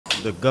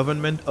The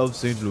government of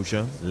Saint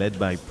Lucia, led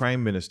by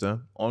Prime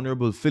Minister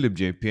Honorable Philip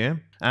J.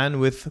 Pierre, and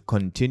with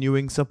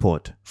continuing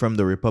support from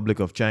the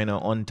Republic of China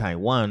on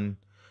Taiwan,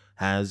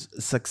 has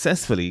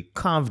successfully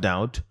carved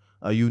out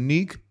a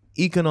unique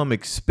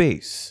economic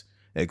space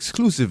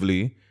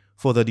exclusively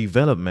for the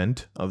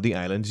development of the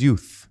island's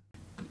youth.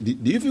 The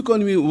youth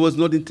economy was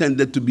not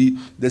intended to be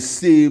the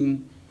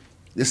same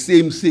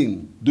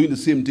thing, doing the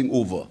same thing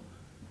over.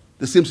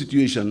 The same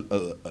situation,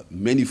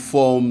 many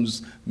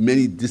forms,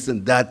 many this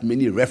and that,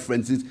 many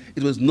references.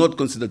 It was not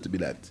considered to be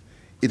that.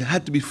 It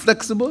had to be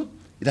flexible,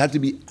 it had to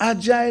be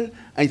agile,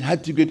 and it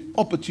had to create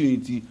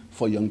opportunity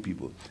for young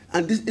people.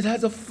 And it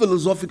has a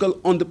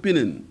philosophical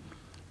underpinning.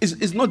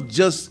 It's not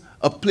just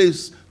a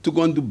place to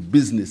go and do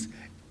business.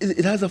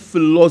 It has a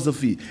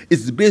philosophy.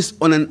 It's based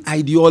on an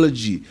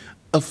ideology,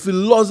 a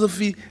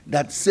philosophy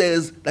that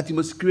says that you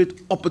must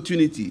create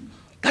opportunity.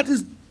 That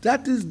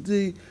is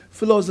the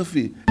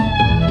philosophy.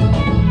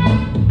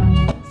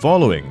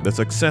 Following the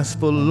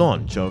successful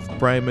launch of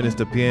Prime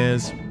Minister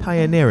Pierre's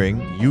pioneering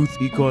Youth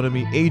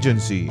Economy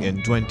Agency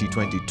in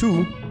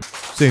 2022,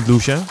 Saint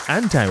Lucia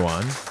and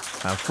Taiwan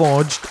have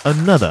forged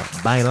another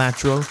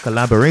bilateral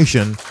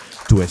collaboration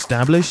to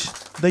establish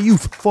the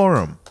Youth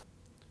Forum.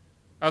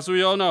 As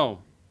we all know,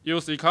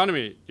 youth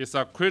economy is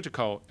a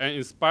critical and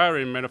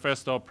inspiring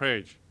manifesto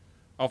pledge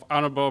of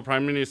Honorable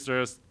Prime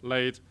Minister's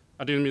late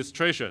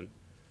administration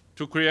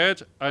to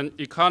create an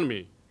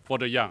economy for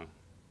the young.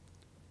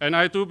 And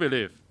I do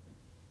believe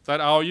that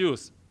our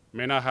youth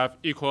may not have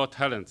equal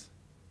talents,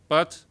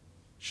 but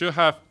should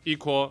have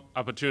equal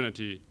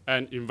opportunity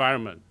and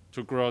environment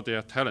to grow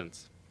their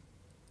talents.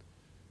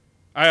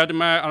 I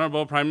admire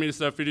Honorable Prime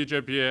Minister Philip J.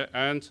 Pierre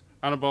and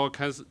Honorable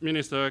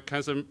Minister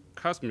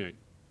Kasmir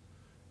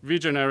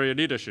visionary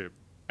leadership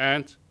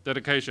and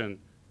dedication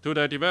to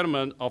the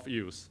development of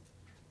youth.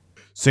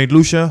 Saint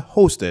Lucia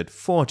hosted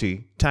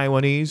 40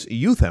 Taiwanese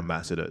youth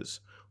ambassadors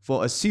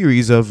for a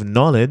series of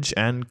knowledge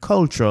and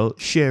cultural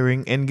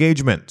sharing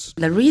engagements.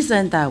 The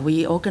reason that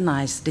we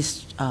organize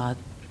this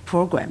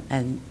program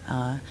and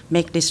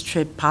make this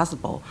trip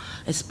possible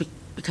is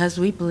because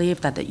we believe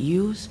that the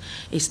youth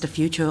is the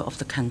future of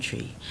the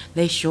country.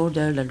 They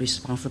shoulder the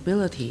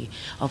responsibility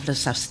of the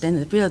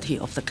sustainability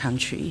of the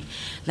country.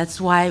 That's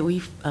why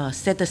we've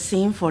set the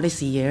theme for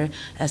this year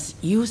as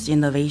Youth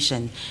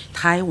Innovation,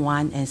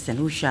 Taiwan and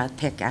Saint Lucia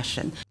Take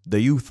Action.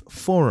 The Youth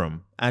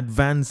Forum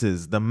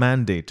advances the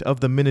mandate of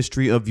the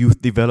Ministry of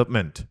Youth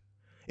Development.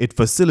 It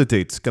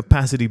facilitates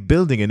capacity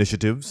building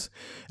initiatives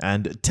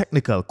and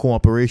technical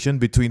cooperation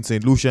between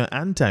Saint Lucia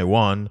and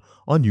Taiwan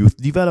on youth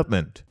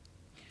development.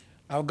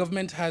 Our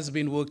government has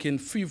been working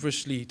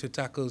feverishly to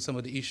tackle some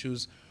of the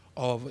issues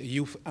of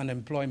youth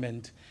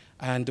unemployment,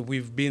 and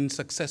we've been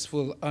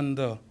successful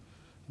under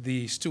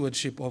the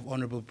stewardship of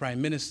Honorable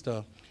Prime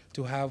Minister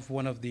to have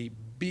one of the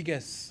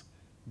biggest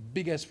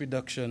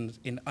reductions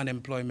in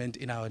unemployment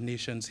in our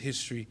nation's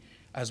history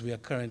as we are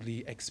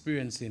currently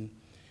experiencing.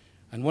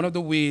 And one of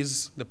the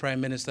ways the Prime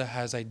Minister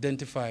has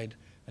identified,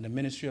 and the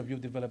Ministry of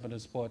Youth Development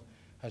and Sport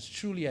has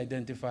truly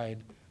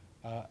identified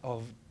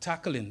of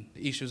tackling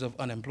the issues of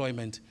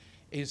unemployment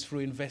is through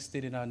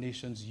investing in our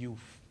nation's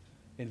youth.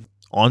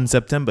 On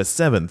September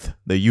 7th,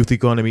 the Youth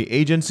Economy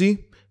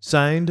Agency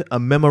signed a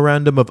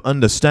Memorandum of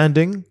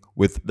Understanding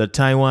with the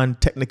Taiwan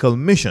Technical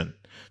Mission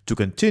to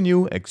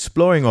continue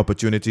exploring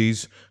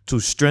opportunities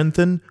to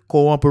strengthen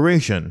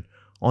cooperation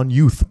on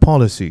youth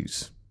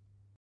policies.